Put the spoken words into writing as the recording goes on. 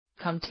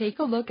Come take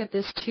a look at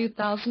this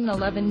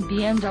 2011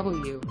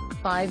 BMW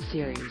 5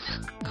 Series.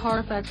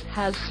 Carfax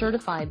has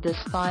certified this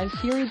 5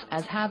 Series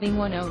as having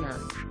one owner.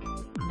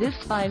 This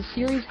 5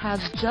 Series has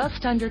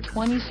just under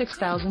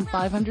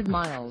 26,500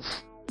 miles.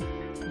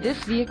 This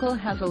vehicle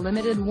has a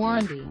limited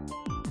warranty.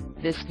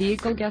 This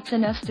vehicle gets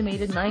an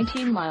estimated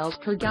 19 miles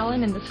per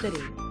gallon in the city,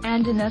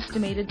 and an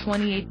estimated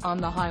 28 on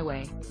the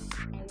highway.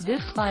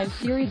 This 5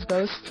 Series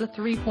boasts a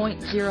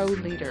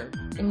 3.0-liter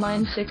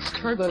inline-six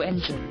turbo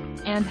engine,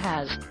 and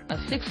has a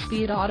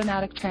 6-speed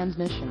automatic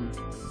transmission.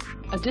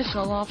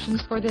 Additional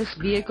options for this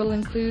vehicle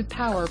include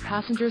power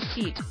passenger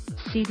seat,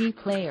 CD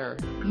player,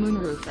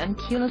 moonroof and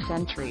keyless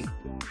entry.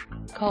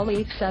 Call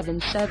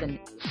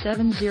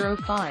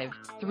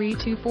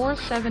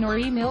 877-705-3247 or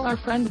email our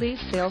friendly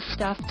sales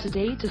staff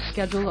today to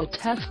schedule a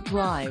test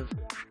drive.